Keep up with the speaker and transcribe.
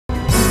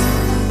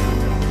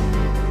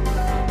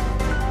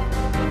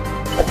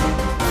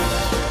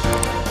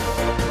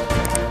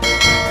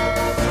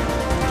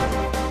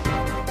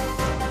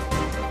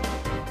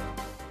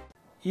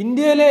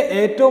ഇന്ത്യയിലെ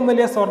ഏറ്റവും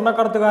വലിയ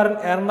സ്വർണ്ണക്കടത്തുകാരൻ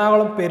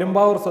എറണാകുളം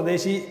പെരുമ്പാവൂർ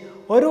സ്വദേശി.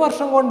 ഒരു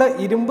വർഷം കൊണ്ട്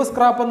ഇരുമ്പ്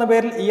സ്ക്രാപ്പ് എന്ന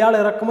പേരിൽ ഇയാൾ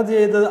ഇറക്കുമതി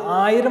ചെയ്തത്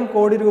 1000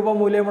 കോടി രൂപ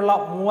മൂല്യമുള്ള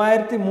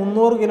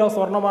 3300 കിലോ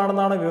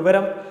സ്വർണമാണെന്നാണ്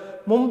വിവരം.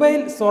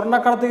 മുംബൈയിൽ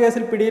സ്വർണ്ണക്കടത്ത്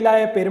കേസിൽ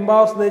പിടിയിലായ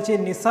പെരുമ്പാവൂർ സ്വദേശി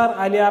നിസാർ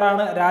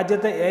അലിയാറാണ്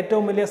രാജ്യത്തെ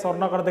ഏറ്റവും വലിയ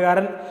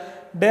സ്വർണ്ണക്കടത്തുകാരൻ.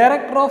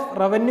 ഡയറക്ടർ ഓഫ്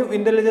റവന്യൂ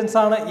ഇന്റലിജൻസ്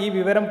ആണ് ഈ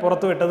വിവരം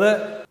പുറത്തുവിട്ടത്.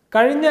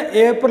 കഴിഞ്ഞ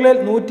ഏപ്രിലിൽ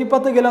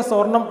 110 കിലോ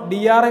സ്വർണം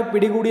DRI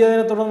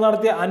പിടികൂടിയതിനെ തുടർന്ന്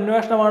നടത്തിയ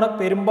അന്വേഷണമാണ്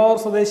പെരുമ്പാവൂർ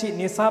സ്വദേശി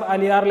നിസാർ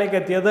അലിയാറിലേക്ക്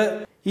എത്തിയത്.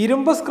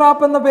 ഇരുമ്പ്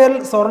സ്ക്രാപ്പ് എന്ന പേരിൽ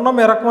സ്വർണം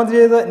ഇറക്കുമതി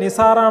ചെയ്ത്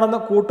നിസാറാണെന്ന്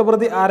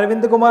കൂട്ടുപ്രതി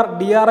അരവിന്ദ് കുമാർ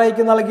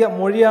DRIക്ക് നൽകിയ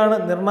മൊഴിയാണ്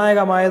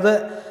നിർണായകമായത്.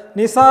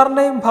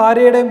 നിസാറിന്റെയും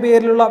ഭാര്യയുടെയും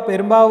പേരിലുള്ള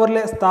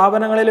പെരുമ്പാവൂരിലെ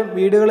സ്ഥാപനങ്ങളിലും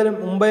വീടുകളിലും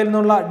മുംബൈയിൽ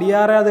നിന്നുള്ള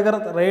DRI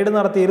അധികൃതർ റെയ്ഡ്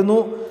നടത്തിയിരുന്നു.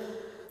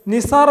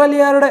 നിസാർ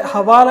അലിയാരുടെ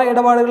ഹവാല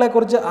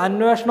ഇടപാടുകളെക്കുറിച്ച്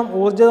അന്വേഷണം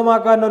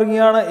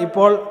ഊർജിതമാക്കാനൊരുങ്ങിയാണ്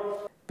ഇപ്പോൾ.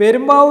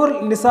 പെരുമ്പാവൂരിൽ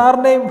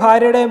നിസാറിന്റെയും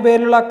ഭാര്യയുടെയും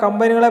പേരിലുള്ള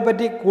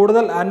കമ്പനികളെപ്പറ്റി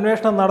കൂടുതൽ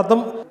അന്വേഷണം നടത്തും.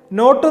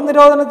 നോട്ട്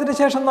നിരോധനത്തിന്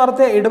ശേഷം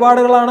നടത്തിയ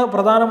ഇടപാടുകളാണ്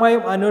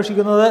പ്രധാനമായും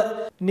അന്വേഷിക്കുന്നത്.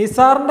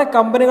 നിസാറിന്റെ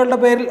കമ്പനികളുടെ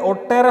പേരിൽ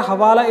ഒട്ടേറെ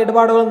ഹവാല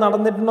ഇടപാടുകൾ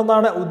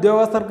നടന്നിട്ടുണ്ടെന്നാണ്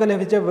ഉദ്യോഗസ്ഥർക്ക്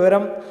ലഭിച്ച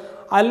വിവരം.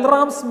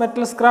 അൽറാംസ്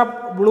മെറ്റൽ സ്ക്രാപ്പ്,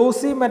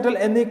 ബ്ലൂസി മെറ്റൽ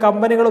എന്നീ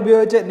കമ്പനികൾ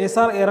ഉപയോഗിച്ച്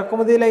നിസാർ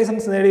ഇറക്കുമതി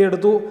ലൈസൻസ്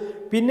നേടിയെടുത്തു.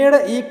 പിന്നീട്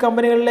ഈ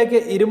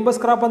കമ്പനികളിലേക്ക് ഇരുമ്പ്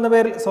സ്ക്രാപ്പ് എന്ന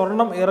പേരിൽ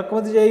സ്വർണം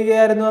ഇറക്കുമതി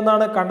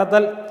ചെയ്യുകയായിരുന്നുവെന്നാണ്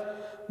കണ്ടെത്തൽ.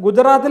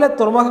 ഗുജറാത്തിലെ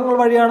തുറമുഖങ്ങൾ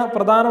വഴിയാണ്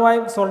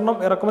പ്രധാനമായും സ്വർണം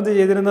ഇറക്കുമതി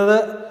ചെയ്തിരുന്നത്.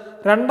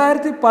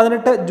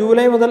 2018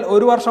 ജൂലൈ മുതൽ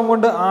ഒരു വർഷം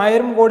കൊണ്ട്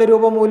 1000 കോടി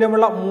രൂപ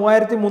മൂല്യമുള്ള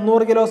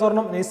 3300 കിലോ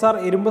സ്വർണം നിസാർ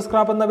ഇരുമ്പ്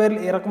സ്ക്രാപ്പ് എന്ന പേരിൽ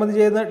ഇറക്കുമതി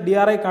ചെയ്ത്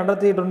DRI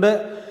കണ്ടെത്തിയിട്ടുണ്ട്.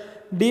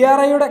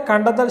 DRIയുടെ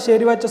കണ്ടെത്തൽ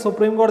ശരിവച്ച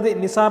സുപ്രീം കോടതി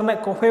നിസാറിനെ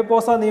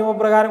കൊഫേപോസ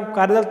നിയമപ്രകാരം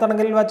കരുതൽ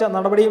തടങ്കലിൽ വച്ച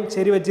നടപടിയും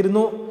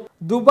ശരിവച്ചിരുന്നു.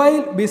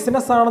 ദുബായിൽ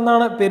ബിസിനസ്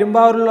ആണെന്നാണ്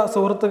പെരുമ്പാവൂരിലുള്ള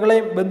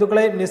സുഹൃത്തുക്കളെയും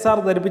ബന്ധുക്കളെയും നിസാർ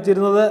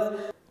ധരിപ്പിച്ചിരുന്നത്.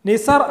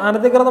 നിസാർ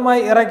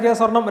അനധികൃതമായി ഇറക്കിയ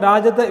സ്വർണം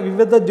രാജ്യത്തെ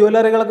വിവിധ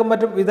ജ്വല്ലറികൾക്കും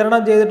മറ്റും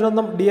വിതരണം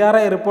ചെയ്തിട്ടുണ്ടെന്നും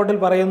DRI റിപ്പോർട്ടിൽ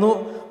പറയുന്നു.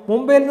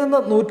 മുംബൈയിൽ നിന്ന്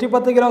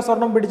 110 കിലോ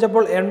സ്വർണം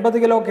പിടിച്ചപ്പോൾ 80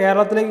 കിലോ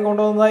കേരളത്തിലേക്ക്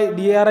കൊണ്ടുവന്നതായി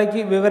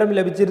DRIക്ക് വിവരം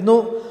ലഭിച്ചിരുന്നു.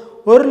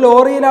 ഒരു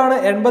ലോറിയിലാണ്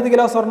 80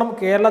 കിലോ സ്വർണം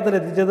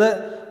കേരളത്തിലെത്തിച്ചത്.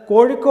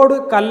 കോഴിക്കോട്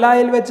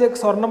കല്ലായിൽ വെച്ച്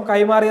സ്വർണം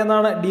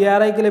കൈമാറിയെന്നാണ്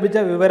DRIക്ക് ലഭിച്ച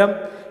വിവരം.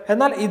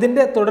 എന്നാൽ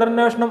ഇതിന്റെ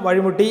തുടരന്വേഷണം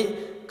വഴിമുട്ടി.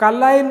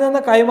 കല്ലായിൽ നിന്ന്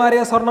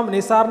കൈമാറിയ സ്വർണം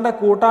നിസാറിന്റെ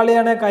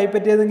കൂട്ടാളിയാണ്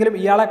കൈപ്പറ്റിയതെങ്കിലും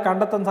ഇയാളെ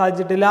കണ്ടെത്താൻ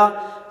സാധിച്ചിട്ടില്ല.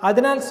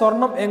 അതിനാൽ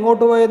സ്വർണം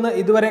എങ്ങോട്ട് പോയെന്ന്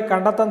ഇതുവരെ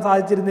കണ്ടെത്താൻ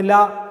സാധിച്ചിരുന്നില്ല.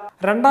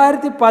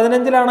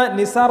 2015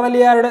 നിസാർ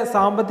അലിയാരുടെ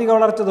സാമ്പത്തിക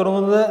വളർച്ച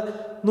തുടങ്ങുന്നത്.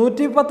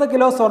 110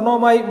 കിലോ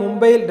സ്വർണവുമായി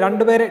മുംബൈയിൽ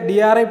 2 പേരെ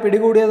DRI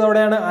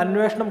പിടികൂടിയതോടെയാണ്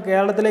അന്വേഷണം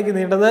കേരളത്തിലേക്ക്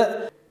നീണ്ടത്.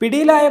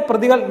 പിടിയിലായ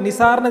പ്രതികൾ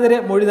നിസാറിനെതിരെ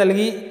മൊഴി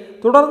നൽകി.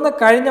 തുടർന്ന്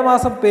കഴിഞ്ഞ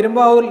മാസം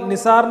പെരുമ്പാവൂരിൽ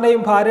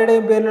നിസാറിന്റെയും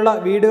ഭാര്യയുടെയും പേരിലുള്ള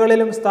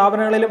വീടുകളിലും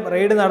സ്ഥാപനങ്ങളിലും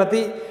റെയ്ഡ്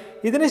നടത്തി.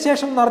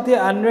 ഇതിനുശേഷം നടത്തിയ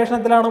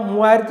അന്വേഷണത്തിലാണ്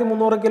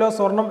 3300 കിലോ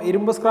സ്വർണം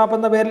ഇരുമ്പ് സ്ക്രാപ്പ്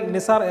എന്ന പേരിൽ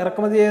നിസാർ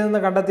ഇറക്കുമതി ചെയ്തെന്ന്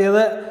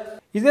കണ്ടെത്തിയത്.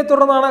 ഇതേ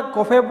തുടർന്നാണ്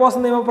കൊഫേപോസ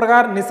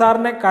നിയമപ്രകാരം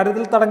നിസാറിനെ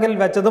കരുതൽ തടങ്കലിൽ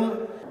വെച്ചതും.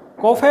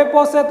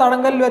 കൊഫേപോസെ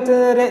തടങ്കലിൽ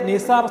വെച്ചതിനെതിരെ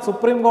നിസാർ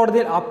സുപ്രീം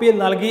കോടതിയിൽ അപ്പീൽ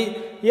നൽകി.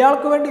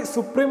 ഇയാൾക്ക് വേണ്ടി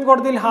സുപ്രീം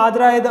കോടതിയിൽ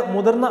ഹാജരായത്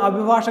മുതിർന്ന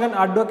അഭിഭാഷകൻ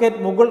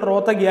അഡ്വക്കേറ്റ് മുകുൾ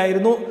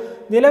റോത്തഗിയായിരുന്നു.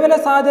 നിലവിലെ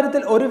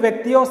സാഹചര്യത്തിൽ ഒരു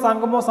വ്യക്തിയോ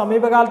സംഘമോ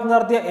സമീപകാലത്ത്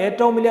നടത്തിയ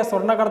ഏറ്റവും വലിയ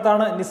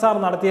സ്വർണ്ണക്കടത്താണ് നിസാർ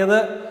നടത്തിയത്.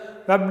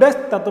 വെബ്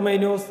ഡെസ്ക് തത്വമൈ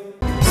ന്യൂസ്.